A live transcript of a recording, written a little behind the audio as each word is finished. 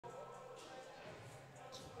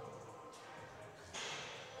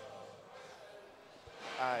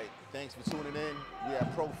All right, thanks for tuning in. We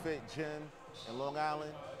at ProFit Gym in Long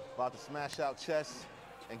Island, about to smash out chest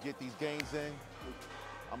and get these gains in.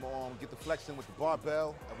 I'm gonna get the flexing with the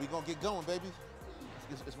barbell, and we gonna get going, baby.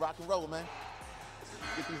 It's rock and roll, man.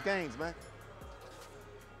 Get these gains, man.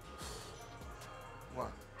 1,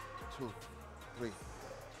 2, 3,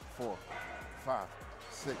 4, 5,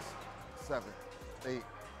 6, 7, 8,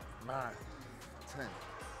 9, 10.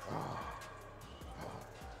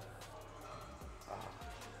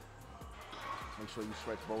 Make sure you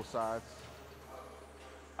stretch both sides.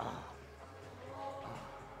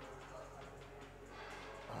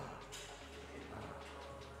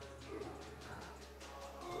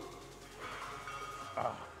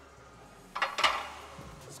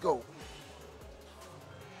 Let's go.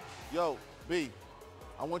 Yo, B,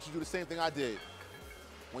 I want you to do the same thing I did.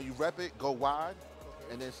 When you rep it, go wide,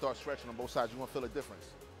 and then start stretching on both sides. You're gonna feel a difference.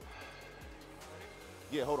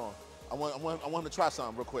 Yeah, hold on. I want him to try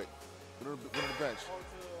something real quick. Get on the bench.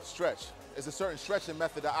 Stretch. It's a certain stretching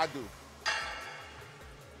method that I do.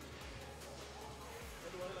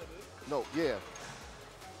 No, yeah.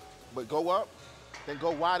 But go up, then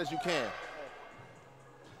go wide as you can.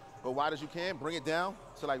 Go wide as you can, bring it down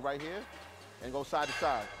to like right here, and go side to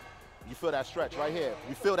side. You feel that stretch right here.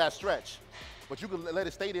 You feel that stretch. But you can let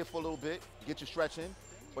it stay there for a little bit, get your stretch in,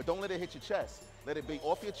 but don't let it hit your chest. Let it be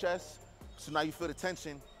off your chest, so now you feel the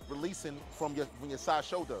tension releasing from your side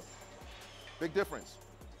shoulder. Big difference.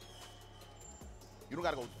 You don't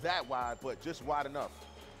gotta go that wide, but just wide enough.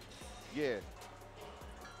 Yeah.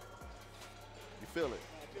 You feel it.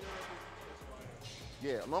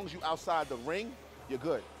 Yeah, as long as you outside the ring, you're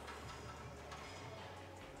good.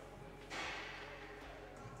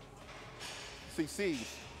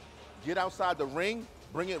 CCs, get outside the ring,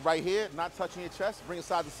 bring it right here, not touching your chest, bring it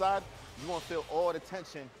side to side. You're gonna feel all the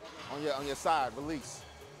tension on your side, release.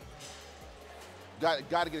 Got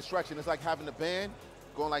to get it stretching. It's like having the band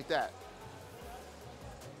going like that.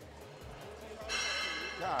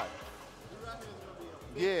 God.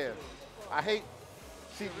 Yeah. I hate,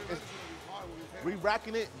 see, we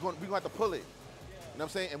racking it, we're gonna have to pull it. You know what I'm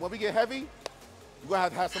saying? And when we get heavy, you're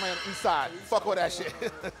gonna have somebody on the east side. Fuck all that shit.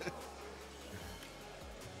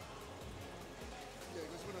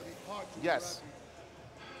 Yes.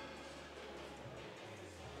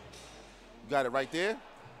 You got it right there.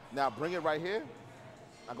 Now bring it right here.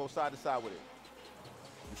 I go side to side with it.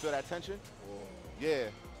 You feel that tension? Yeah.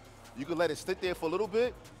 You can let it sit there for a little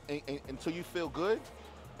bit until you feel good.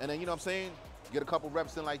 And then, you know what I'm saying? Get a couple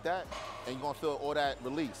reps in like that, and you're gonna feel all that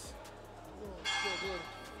release.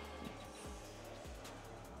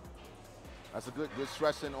 That's a good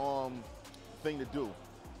stressing thing to do.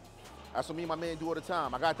 That's what me and my man do all the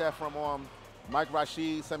time. I got that from Mike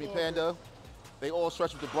Rashid, Semi Panda. They all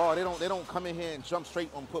stretch with the bar. They don't come in here and jump straight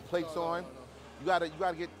and put plates on. You gotta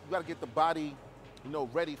get the body,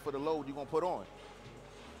 ready for the load you're gonna put on.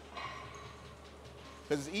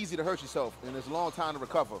 Because it's easy to hurt yourself, and it's a long time to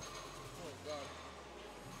recover.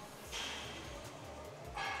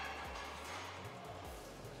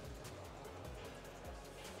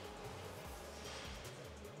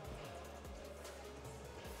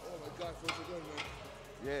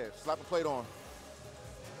 Yeah, slap the plate on.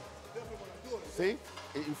 See?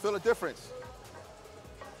 You feel a difference.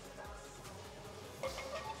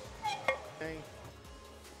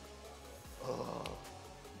 Oh.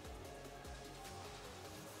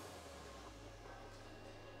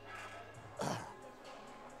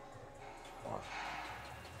 1,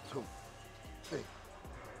 2, 3,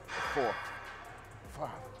 4, 5,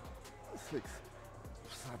 6,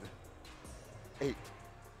 7, 8,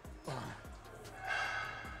 9,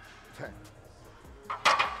 10.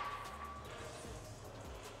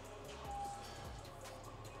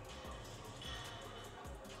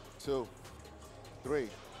 Two, 3,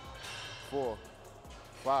 4,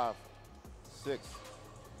 5, 6,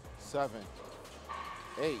 7,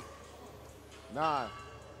 8, 9.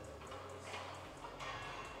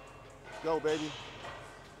 Go, baby.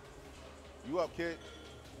 You up, kid?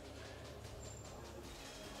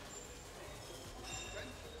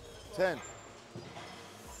 10.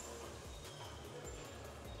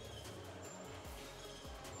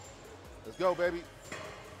 Let's go, baby.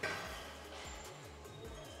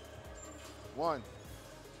 1,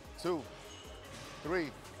 2,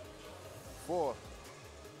 3, 4,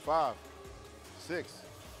 5, 6,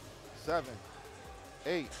 7,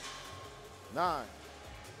 8, 9,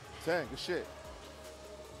 10. Good shit.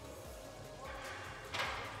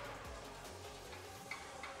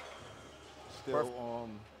 Still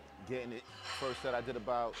getting it. First set I did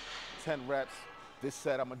about 10 reps. This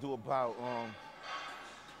set I'm gonna do about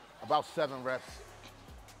 7 reps.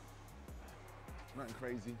 Nothing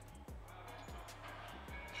crazy.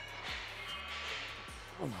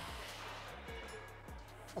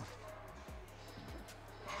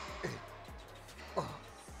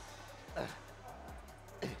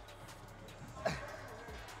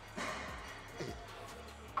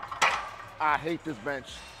 I hate this bench.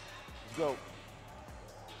 Let's go.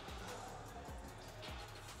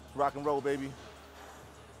 Rock and roll, baby.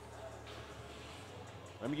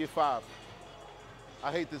 Let me get 5.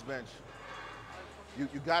 I hate this bench. You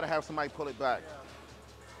gotta have somebody pull it back.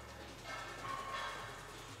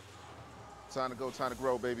 Time to go, time to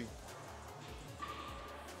grow, baby.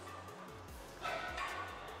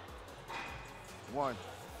 One,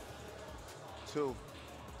 2,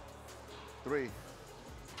 3,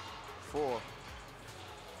 4,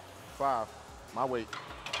 5. My weight.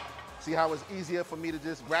 See how it's easier for me to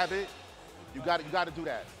just grab it? You got to do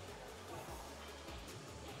that.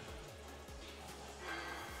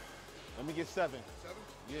 Let me get 7. 7?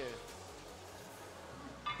 Yeah.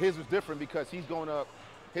 His was different because he's going up.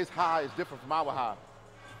 His high is different from our high.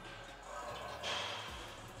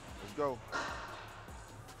 Let's go.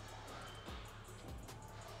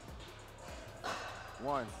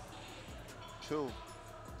 1, 2,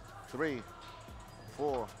 3,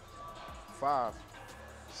 4, 5,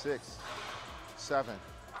 6, 7.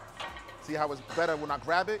 See how it's better when I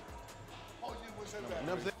grab it? Oh, you was in You know that.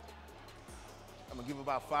 what I'm saying? I'm gonna give him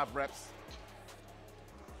about 5 reps.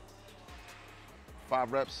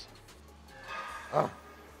 5 reps.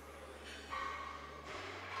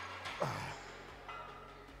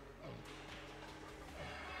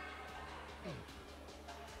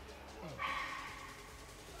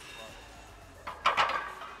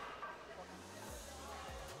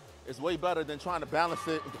 It's way better than trying to balance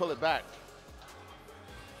it and pull it back.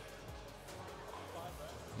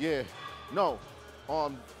 Yeah, no,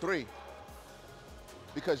 on 3.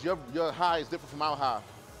 Because your high is different from our high.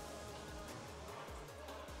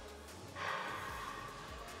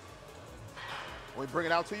 Want me to bring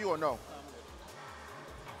it out to you or no?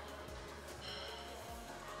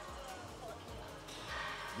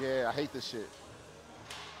 Yeah, I hate this shit.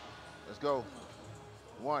 Let's go.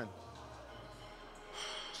 1,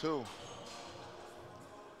 2,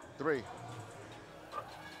 3. Good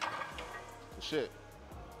shit.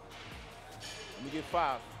 Let me get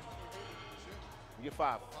 5. Let me get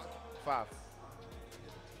 5. 5.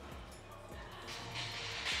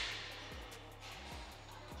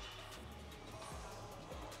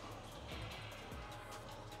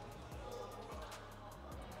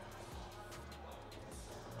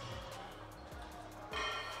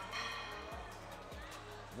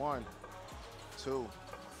 One, 2,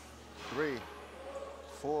 3,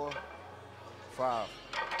 4, 5.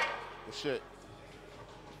 Good shit.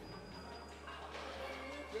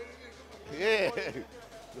 Yeah.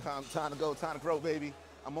 Time to go, time to grow, baby.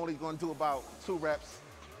 I'm only gonna do about 2 reps.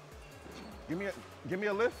 Give me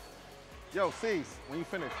a lift. Yo, C's, when you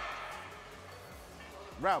finish.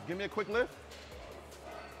 Ralph, give me a quick lift.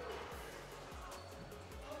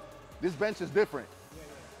 This bench is different.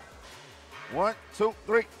 1, 2,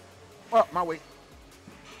 3. Up, my weight.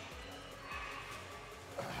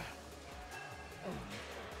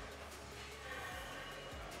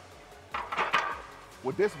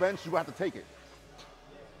 With this bench, you have to take it.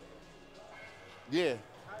 Yeah.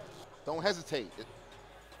 Don't hesitate.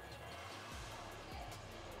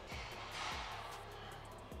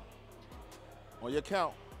 On your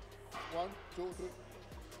count. 1, 2, 3.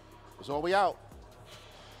 It's all the way out.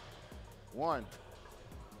 1,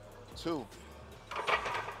 2.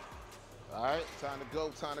 All right, time to go,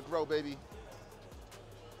 time to grow, baby.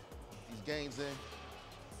 These gains in.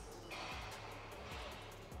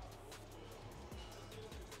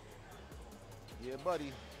 Yeah,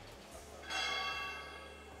 buddy.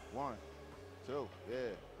 1, 2, yeah,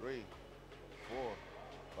 3, 4,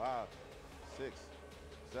 5, 6,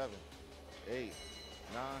 7, 8,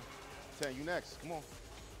 9, 10. You next. Come on.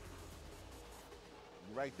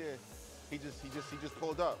 You right there. He just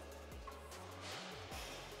pulled up.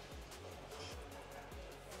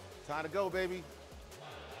 Time to go, baby.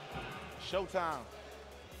 Showtime.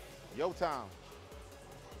 Yo time.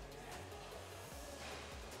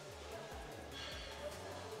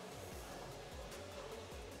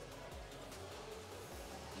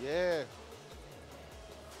 Yeah.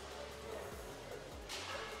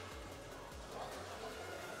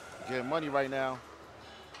 Getting money right now.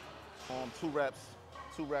 2 reps.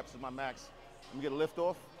 2 reps is my max. Let me get a lift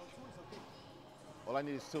off. All I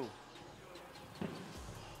need is 2.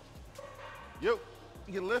 Yo,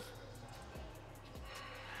 you get a lift?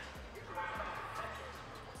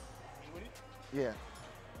 Yeah.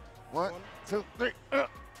 1, 2, 3.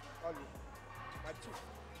 Like 2.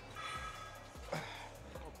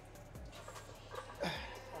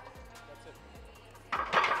 That's it.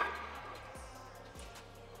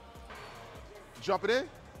 Jump it in.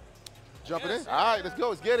 Jump it Yes. in. All right, let's go.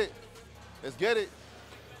 Let's get it. Let's get it.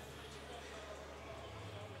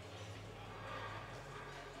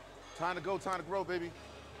 Time to go, time to grow, baby.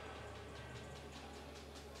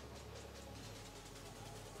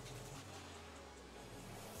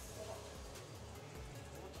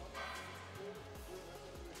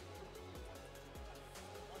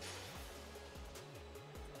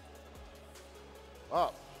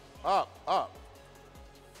 Up, up, up.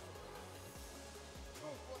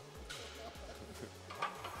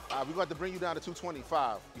 All right, we're going to bring you down to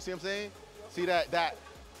 225. You see what I'm saying? See that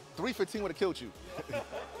 315 would have killed you.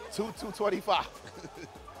 225.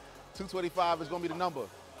 225 is going to be the number. You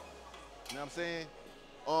know what I'm saying?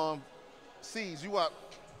 C's, you up.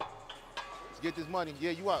 Let's get this money.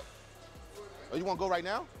 Yeah, you up. Oh, you want to go right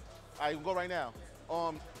now? All right, you can go right now.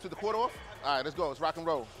 To the quarter off? All right, let's go. Let's rock and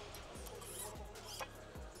roll.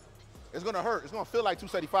 It's going to hurt. It's going to feel like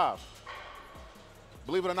 275.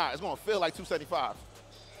 Believe it or not, it's going to feel like 275.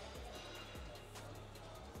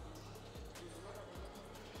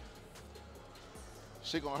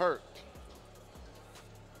 Shit gonna hurt.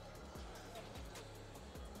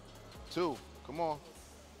 2, come on.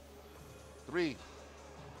 3,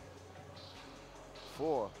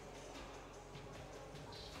 4,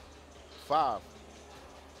 5,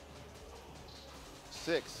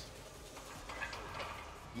 6.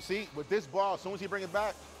 You see, with this ball, as soon as you bring it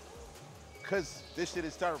back, because this shit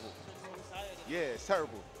is terrible. Yeah, it's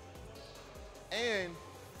terrible. And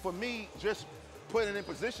for me, just putting it in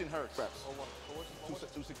position hurts. Reps.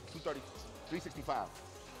 230, 365.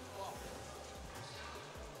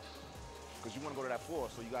 Because you want to go to that 4,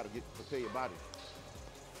 so you got to prepare your body.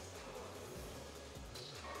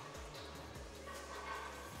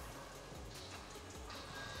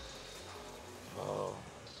 Oh.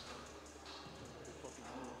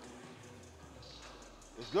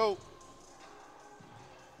 Let's go.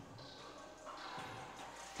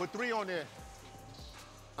 Put 3 on there.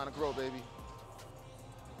 Trying to grow, baby.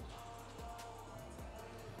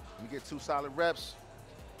 You get 2 solid reps.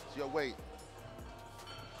 It's your weight.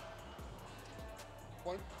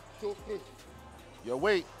 1, 2, 3. Your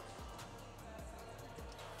weight.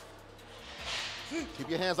 Keep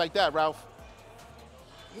your hands like that, Ralph.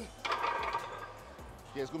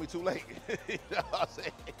 Yeah, it's gonna be too late. You know what I'm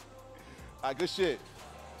saying? All right, good shit.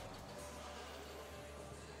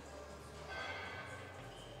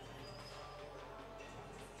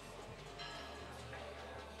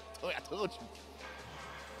 Oh, I told you.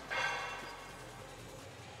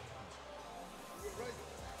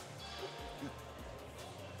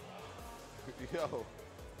 Yo,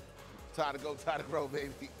 time to go, time to grow,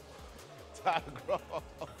 baby. Time to grow.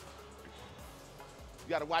 You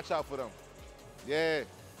gotta watch out for them. Yeah.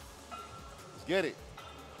 Let's get it.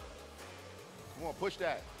 Come on, push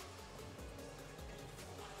that.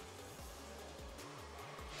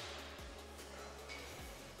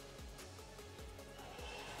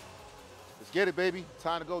 Let's get it, baby.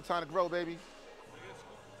 Time to go, time to grow, baby.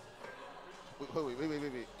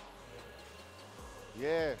 Wait.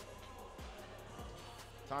 Yeah.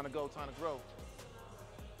 Time to go, time to grow.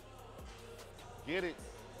 Get it.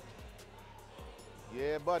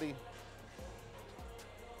 Yeah, buddy.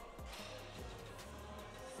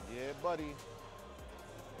 Yeah, buddy.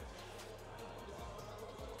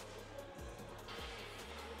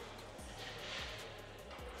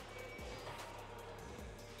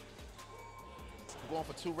 I'm going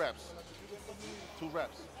for 2 reps. 2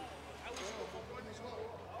 reps.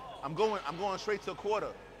 I'm going straight to a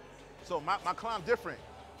quarter. So my climb different.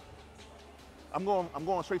 I'm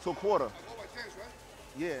going straight to a quarter. I go by 10s, right?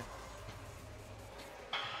 Yeah.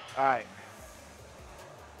 All right.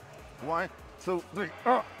 1, 2, 3.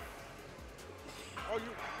 Oh, you.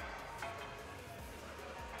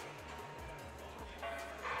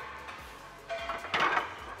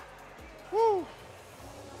 Woo.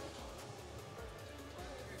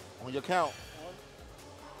 On your count. 1,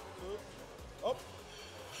 2, up.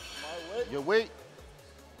 My weight. Your weight.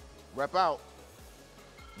 Rep out.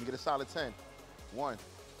 You get a solid 10. 1,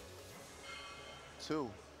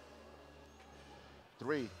 2,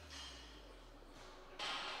 3,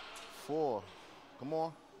 4. Come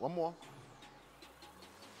on. 1 more.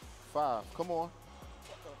 5. Come on.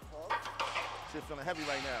 Shit feeling heavy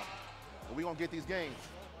right now. But we gonna get these games.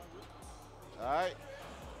 All right.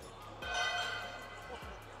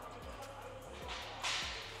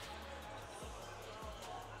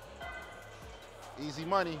 Easy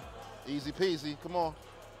money. Easy peasy. Come on.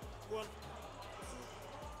 1.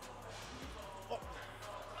 Oh.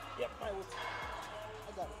 Yep, I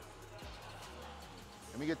got it.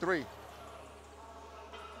 Let me get 3.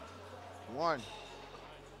 1,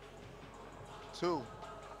 2,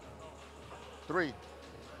 3.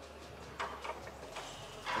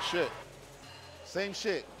 Good shit. Same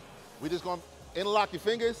shit. We just gonna interlock your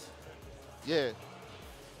fingers. Yeah.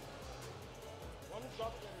 One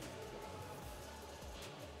drop.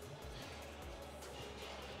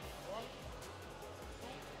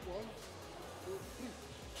 One, two, three.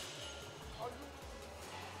 Are you?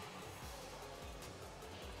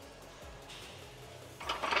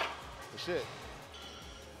 Good shit.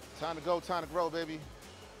 Time to go, time to grow, baby.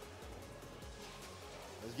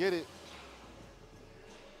 Let's get it.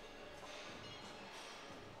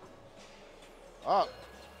 Up.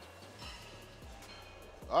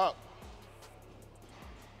 Up.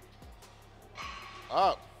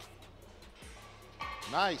 Up.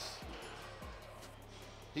 Nice.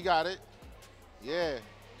 He got it. Yeah.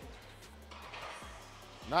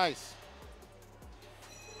 Nice.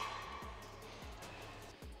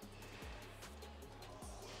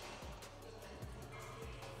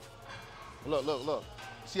 Look, look, look.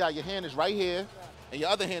 See how your hand is right here and your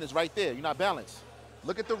other hand is right there. You're not balanced.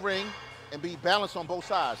 Look at the ring and be balanced on both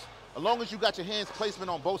sides. As long as you got your hands placement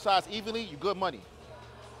on both sides evenly, you good money.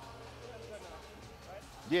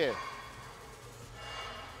 Yeah.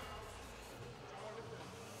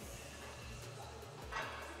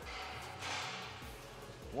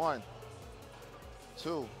 One,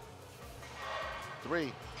 2,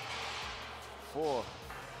 3, 4,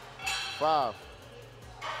 5,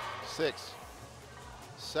 6,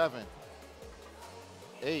 7,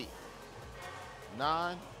 8,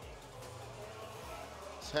 9,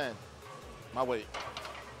 10. My weight.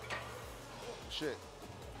 Shit.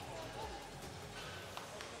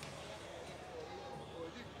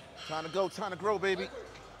 Time to go, time to grow, baby.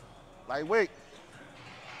 Lightweight.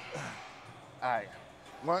 All right.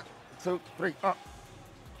 1, 2, 3, up.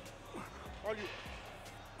 Are you?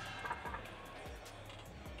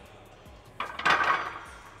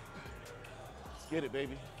 Let's get it,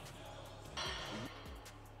 baby.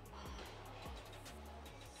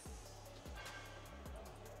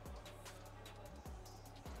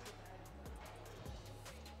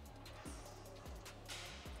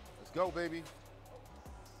 Let's go, baby.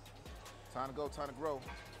 Time to go, time to grow.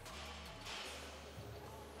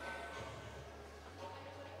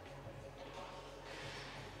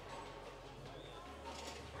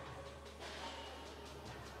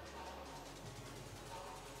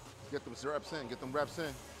 Get them reps in, get them reps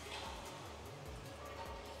in.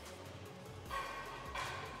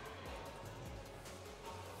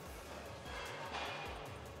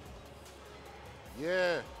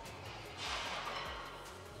 Yeah.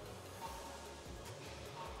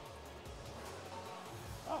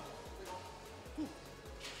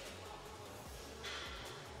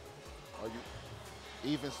 Are you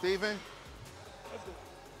even, Steven? Let's go.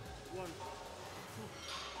 1,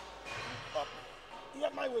 2, up. You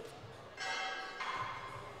got my weight.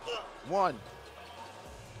 1,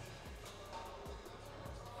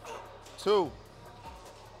 2.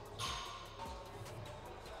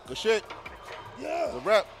 Good shit. Yeah. The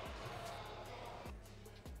rep.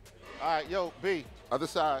 All right, yo, B, other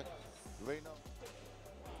side. You ready now?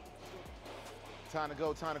 Time to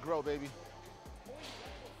go, time to grow, baby.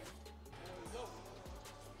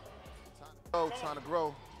 Time to go, time to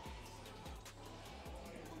grow.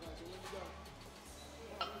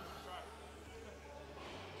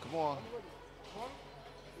 Come on.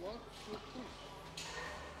 1, 2, 3.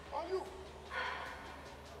 Are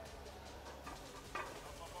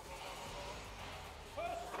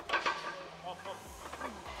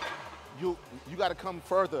you? You got to come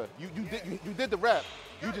further. You did the rep.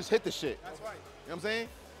 You just hit the shit. That's right. You know what I'm saying?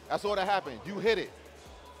 That's all that happened. You hit it.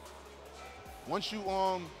 Once you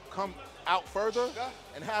come out further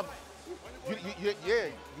and have, you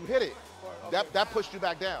hit it. That pushed you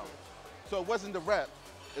back down. So it wasn't the rep.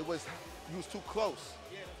 It was you was too close.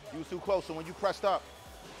 You was too close. So when you pressed up,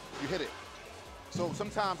 you hit it. So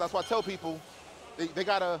sometimes that's why I tell people, you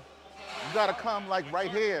gotta come like right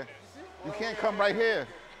here. You can't come right here.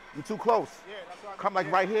 You're too close. Come like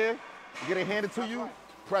right here. You get it handed to you.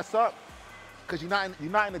 Press up, because you're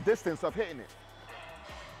not in the distance of hitting it.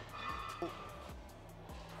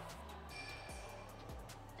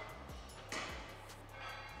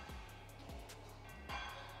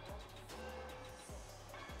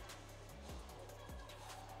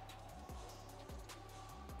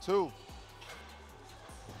 Two,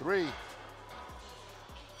 3,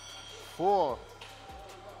 4,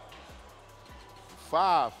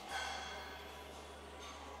 5,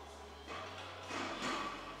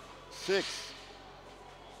 6,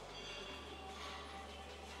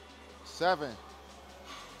 7,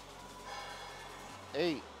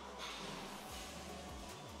 8,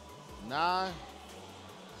 9,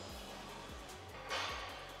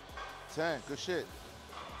 10. Good shit.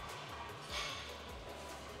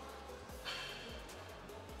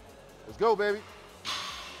 Let's go, baby.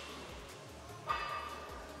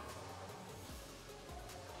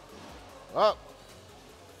 Up.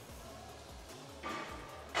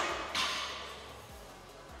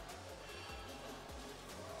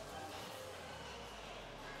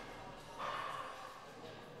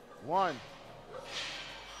 One,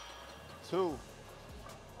 2,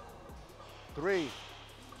 3,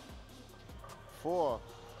 4,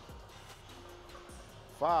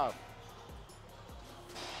 5,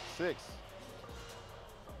 6,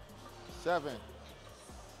 7,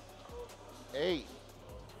 8,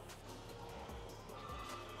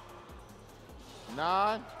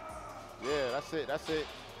 9. Yeah, that's it, that's it.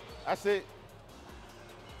 That's it.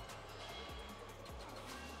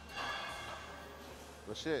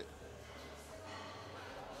 Good shit.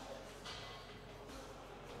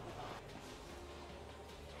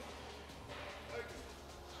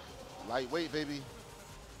 Lightweight, baby.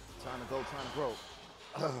 Time to go, time to grow.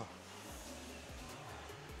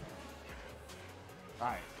 All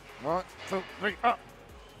right. 1, 2, 3, up.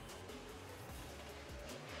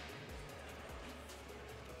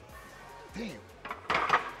 Damn.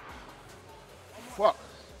 Fuck.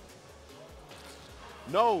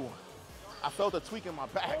 No. I felt a tweak in my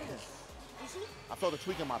back. You see? I felt a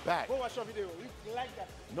tweak in my back. Go watch your video. You like that?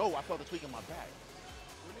 No, I felt a tweak in my back.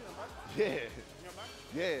 You need a back? Yeah. In your back?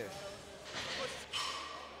 Yeah.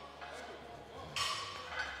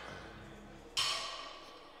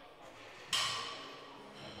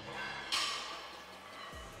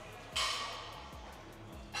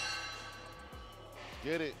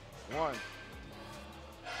 Get it. 1,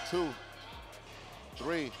 2,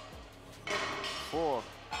 3, 4,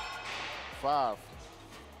 5,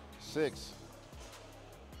 6,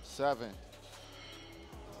 7,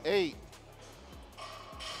 8,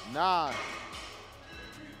 9,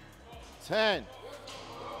 10,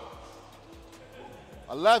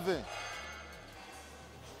 11.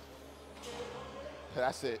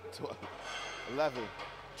 That's it. 12, 11.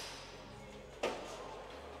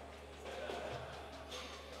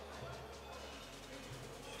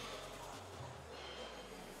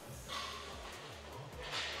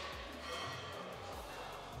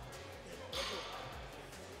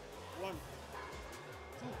 One,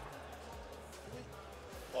 2,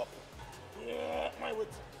 3, up. Yeah, my weight.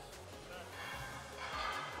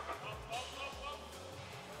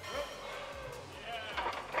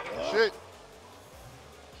 Shit.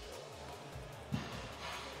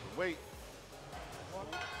 Wait. 1,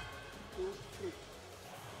 2, 3.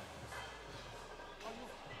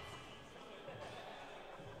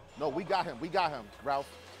 No, we got him. We got him, Ralph.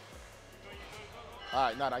 All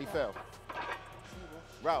right, nah, he fell.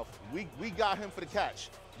 Ralph, we got him for the catch.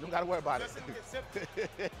 You don't got to worry about it.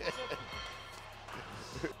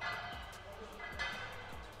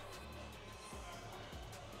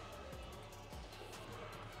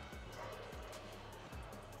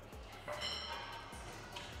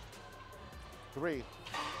 Three,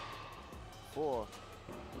 4,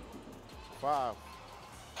 5,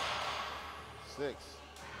 6,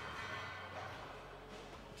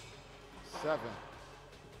 7.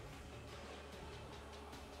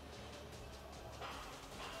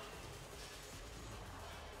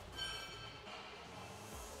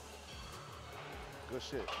 Good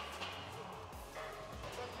shit.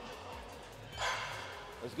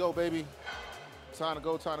 Let's go, baby. Time to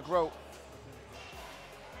go, time to grow.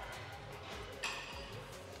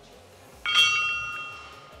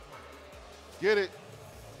 Get it.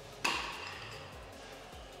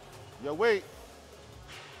 Yo, wait.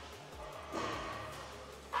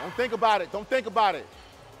 Don't think about it. Don't think about it.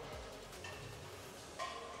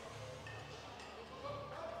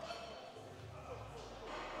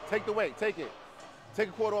 Take the weight. Take it. Take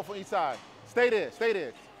a quarter off on each side. Stay there. Stay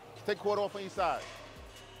there. Take a quarter off on each side.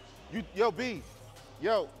 Yo, B.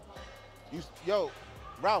 Yo. Yo,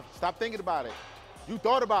 Ralph, stop thinking about it. You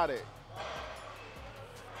thought about it.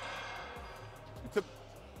 You took.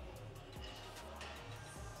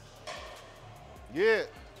 Yeah.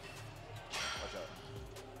 Watch out.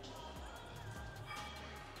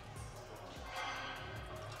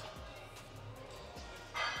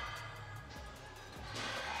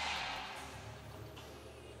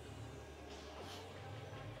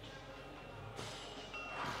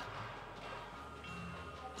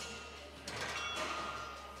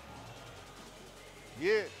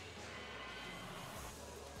 Yeah.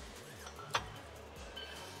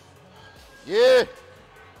 Yeah.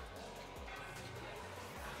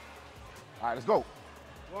 right, let's go.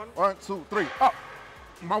 1, 1, 2, 3, up.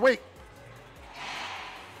 My weight.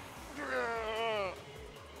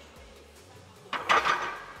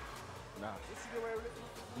 Nah. You see the way we listen?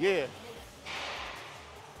 Yeah.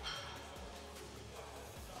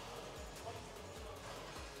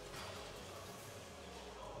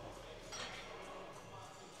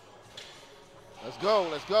 Let's go,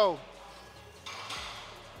 let's go.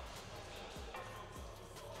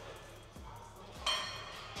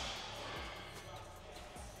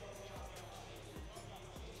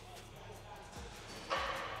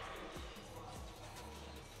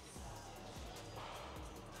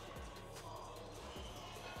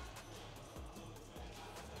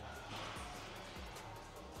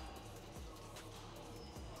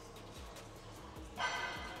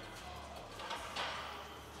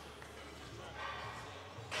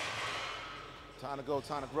 Time to go,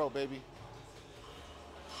 time to grow, baby.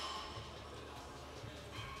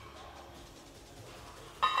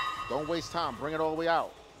 Don't waste time. Bring it all the way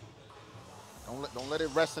out. Don't let it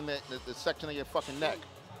rest in the section of your fucking neck.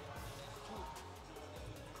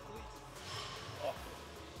 Oh.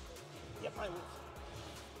 Yeah, fine.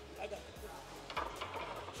 I got it.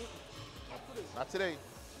 Not today.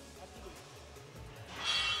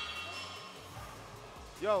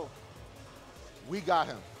 Yo, we got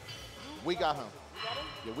him. We got him.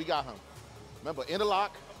 Yeah, we got him. Remember,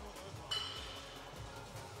 interlock.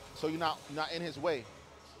 So you're not in his way.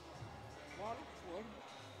 1,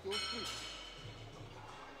 2, 3.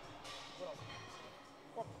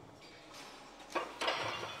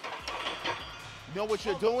 You know what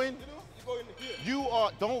you're doing? You go in here. You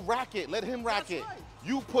are, don't rack it. Let him rack That's it. right.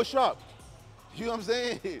 You push up. You know what I'm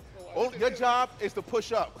saying? Oh, your job is to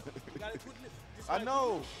push up. You got it good lift. This I way,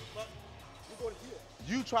 know. But you go in here.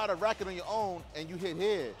 You try to rack it on your own and you hit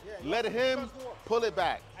here. Yeah, Let yeah. him Just walk. pull it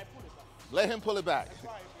back. I pull it back. Let him pull it back. That's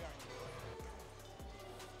why I'm behind.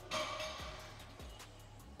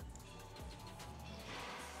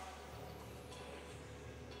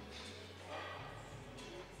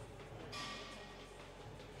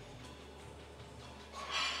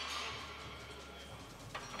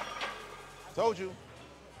 Told you.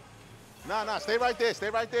 Nah, stay right there. Stay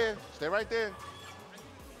right there. Stay right there.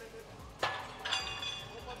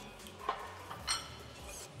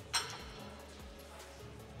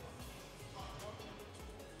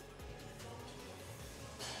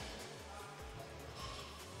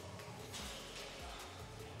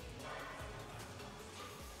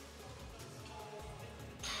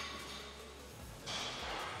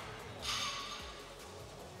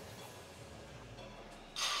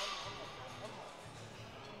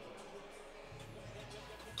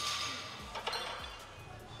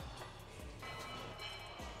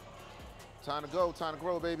 Time to go, time to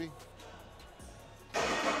grow, baby.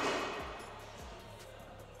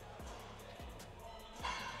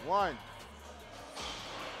 One,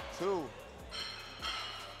 2,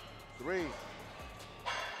 3,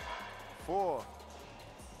 4,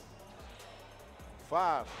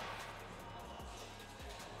 5,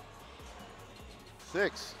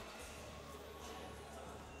 6,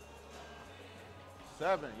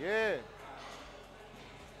 7, yeah.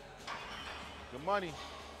 Good money.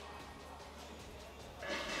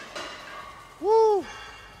 Woo!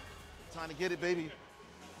 Time to get it, baby.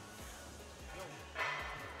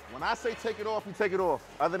 When I say take it off, you take it off.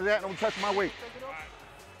 Other than that, don't touch my weight.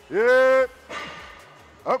 Yeah.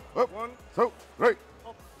 Up, up. 1, 2, 3. up.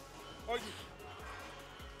 Oh, you.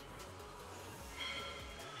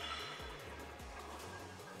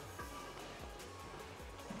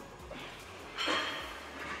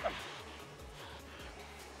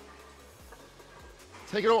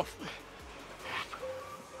 Take it off.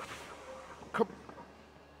 Come.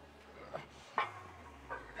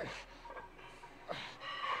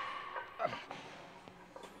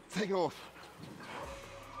 Take it off.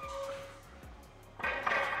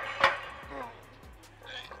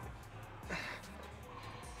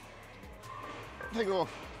 Take it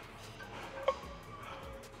off.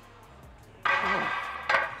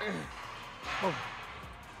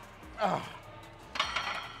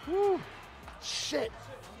 Woo. Shit.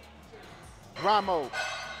 Grind mode.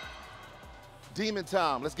 Demon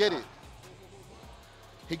time. Let's get it.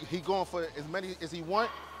 He going for as many as he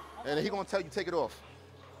want, and he gonna tell you take it off.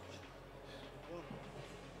 1,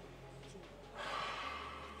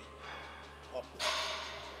 2. Up.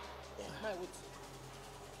 Yeah, my weight.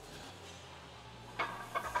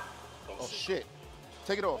 Oh shit.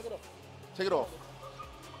 Take it off. Take it off. Take it off.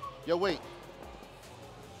 Yo, wait.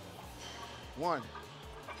 1,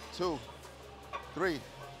 2, 3,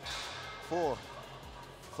 4,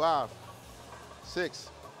 5, 6,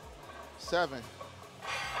 7,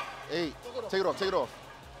 8. Take it off, take it off.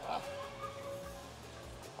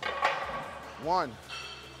 1,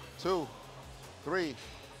 2, 3,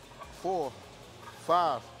 4,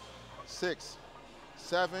 5, 6,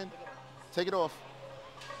 7. Take it off.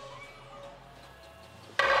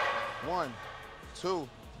 1, 2,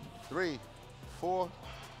 3, 4,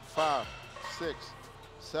 5, 6,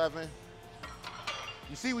 7.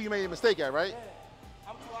 You see where you made a mistake at, right?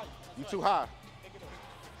 I'm too high. You too high.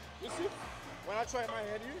 You see? When I try my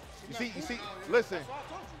head here, You see, listen, that's what I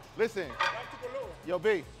told you. listen. You have to go lower. Yo,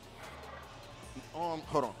 B.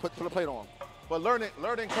 Hold on, put the plate on. But learning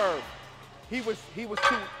curve. He was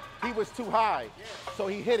too high. So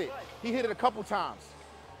he hit it. He hit it a couple times.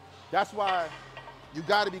 That's why you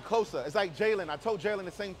gotta be closer. It's like Jalen. I told Jalen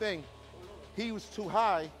the same thing. He was too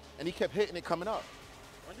high and he kept hitting it coming up.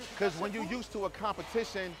 Because when you're used to a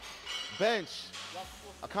competition bench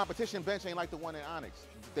ain't like the one in Onyx.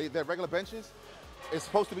 They're regular benches. It's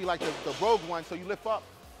supposed to be like the Rogue one, so you lift up,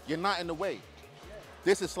 you're not in the way.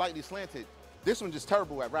 This is slightly slanted. This one's just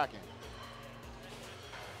terrible at racking.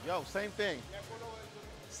 Yo, same thing.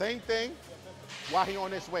 Same thing while he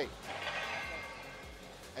on this weight.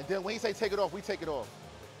 And then when he say take it off, we take it off.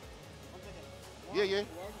 Yeah, yeah. 1,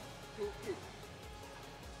 2, 3.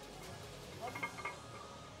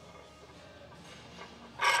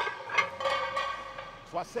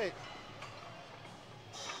 So I said,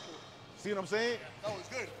 see what I'm saying? That was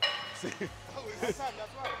good. See, That's right.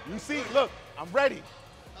 you see, look, I'm ready.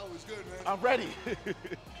 That was good, man. I'm ready.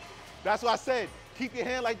 That's what I said. Keep your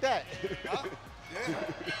hand like that. Huh? Yeah.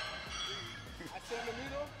 I say in the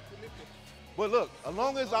middle, you lift it. But look, as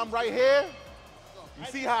long as I'm right here, you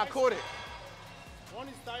see how I caught it. One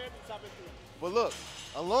is tired, it's happened to him. But look,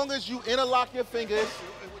 as long as you interlock your fingers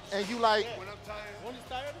and you like, When I'm tired, One is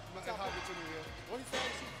tired, it it's happened. happens to me, yeah. One is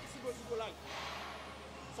tired, it's supposed to go like.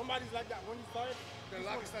 Somebody's like that. One is tired. The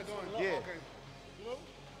lock is not going. Yeah. Okay. You know?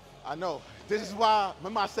 I know. This is why,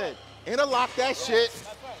 remember I said, interlock that shit.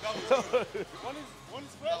 That's right. One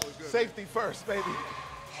is fresh. Safety first, baby.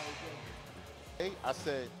 Hey, I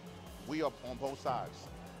said, we are on both sides.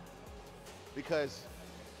 Because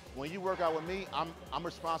when you work out with me, I'm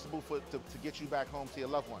responsible to get you back home to your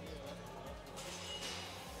loved ones.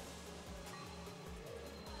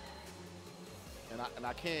 And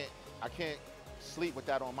I can't sleep with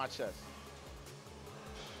that on my chest.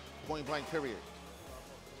 Point blank, period.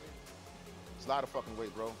 It's a lot of fucking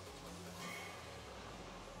weight, bro.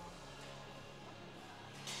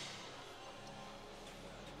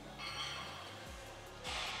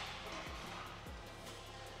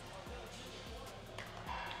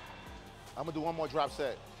 I'm gonna do one more drop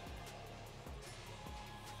set.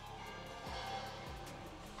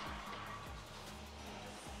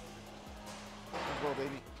 Let's go,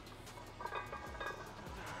 baby.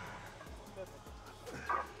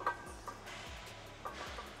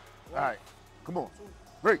 All right, come on.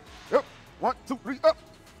 Break. Yep. 1, 2, 3, up.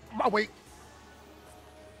 My weight.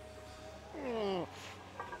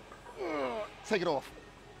 Take it off.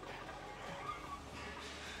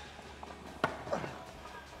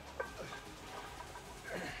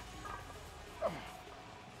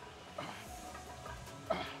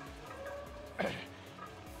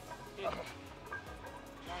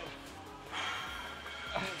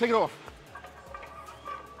 Take it off.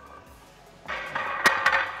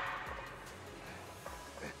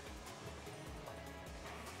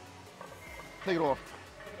 Take it off.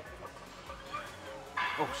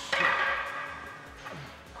 Oh, shit.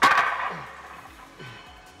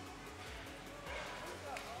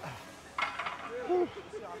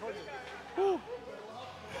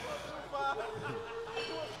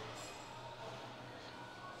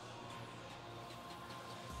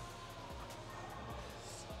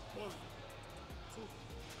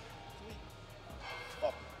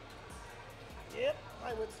 Yep,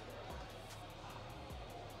 I would.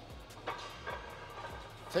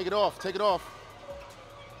 Take it off. Take it off.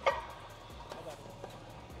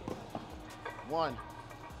 1,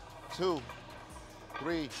 2,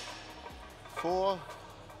 3, 4,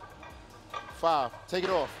 5. Take it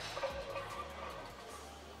off.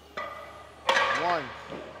 1,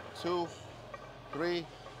 2, 3,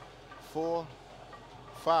 4,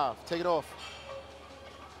 5. Take it off.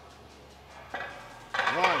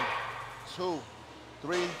 1, 2,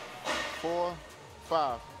 3, 4,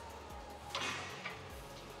 5.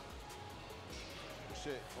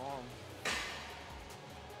 Shit.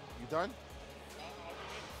 You done?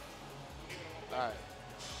 All right.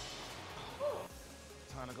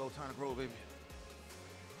 Time to go, time to grow, baby.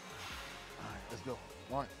 All right, let's go.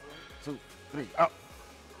 1, 2, 3, up.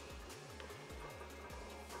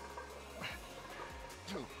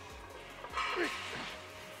 2, 3,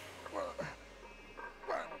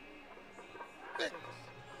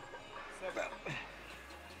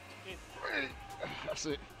 flex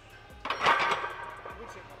it.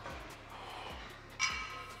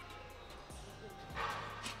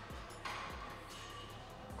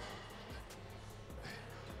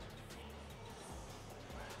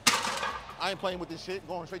 I ain't playing with this shit.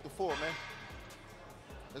 Going straight to 4, man.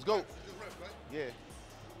 Let's go. Yeah.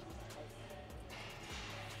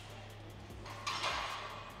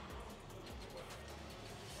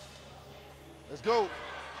 Let's go.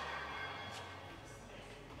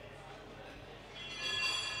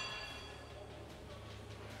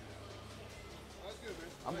 That's good, man.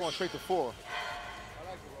 I'm going straight to 4. I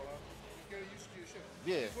like it, bro. You're getting used to your shit.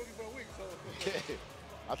 Yeah. You've been working for a week, so.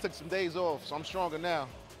 I took some days off, so I'm stronger now.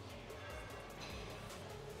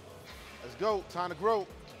 Let's go. Time to grow.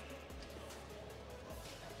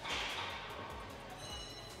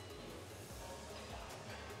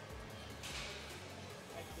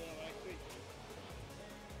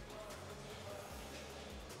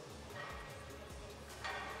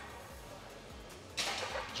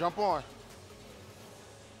 Jump on.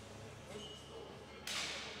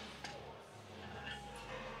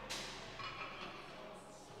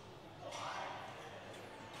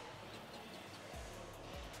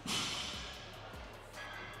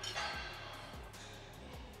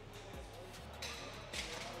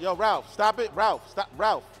 Yo, Ralph, stop it. Ralph, stop.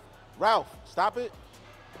 Ralph, stop it.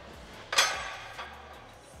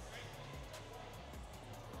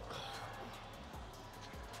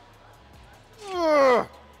 Ugh.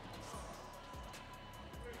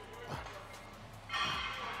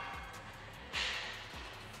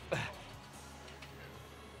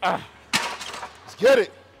 Let's get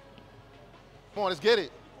it. Come on, let's get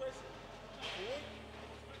it.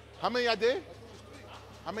 How many I did?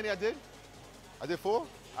 How many I did? I did 4? All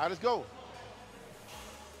right, let's go.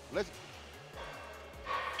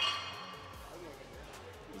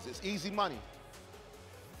 It's easy money.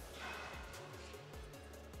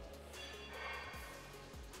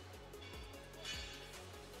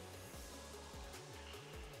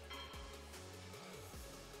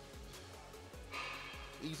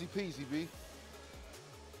 Easy peasy, B.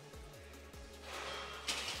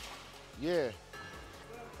 Yeah.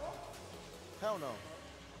 Hell no.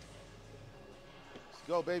 Let's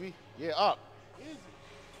go, baby. Yeah, up. Easy.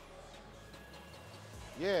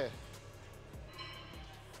 Yeah.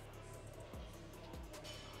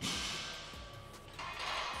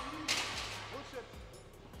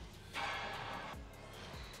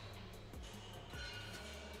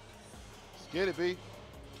 Let's get it, B.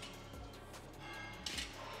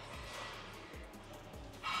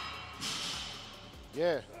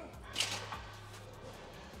 Yeah.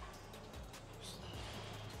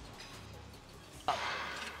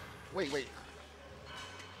 Wait.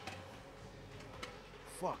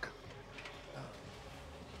 Fuck.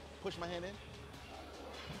 Push my hand in.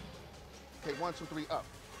 Okay, 1, 2, 3, up.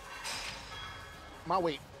 My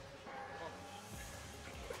weight.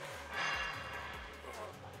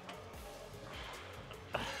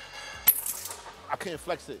 I can't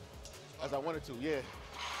flex it as I wanted to, yeah.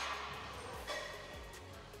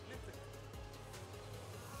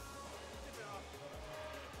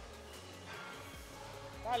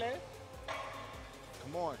 Dale.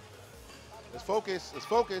 Come on. Let's focus. Let's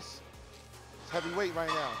focus. It's heavy weight right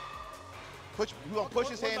now. We're gonna push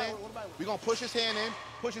his hand in. We're gonna push his hand in.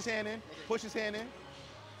 Push his hand in. Push his hand in.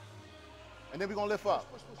 And then we're gonna lift up.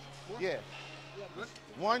 Yeah.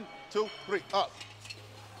 1, 2, 3, up.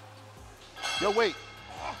 Your weight.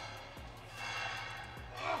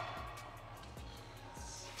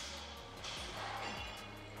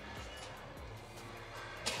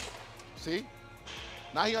 See?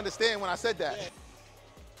 Now he understand when I said that.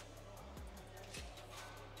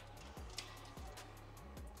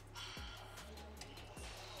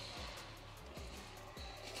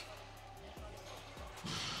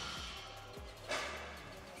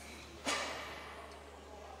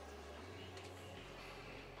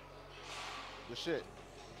 Good shit.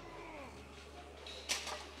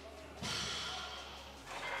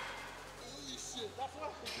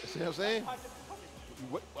 See what I'm saying?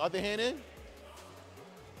 Other hand in.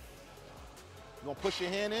 You gonna push your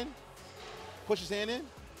hand in? Push his hand in?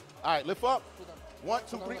 All right, lift up. 1,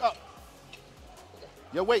 2, 3, up.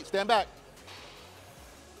 Your weight, stand back.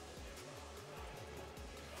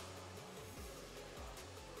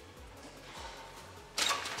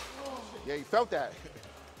 Yeah, you felt that.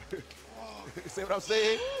 See what I'm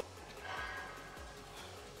saying?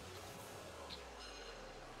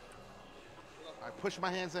 All right, push my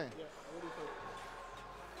hands in.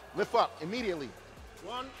 Lift up immediately.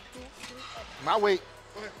 1, 2, 3, up. My weight.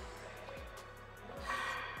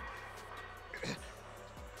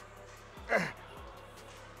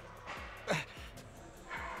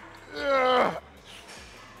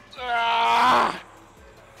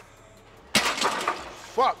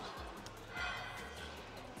 fuck.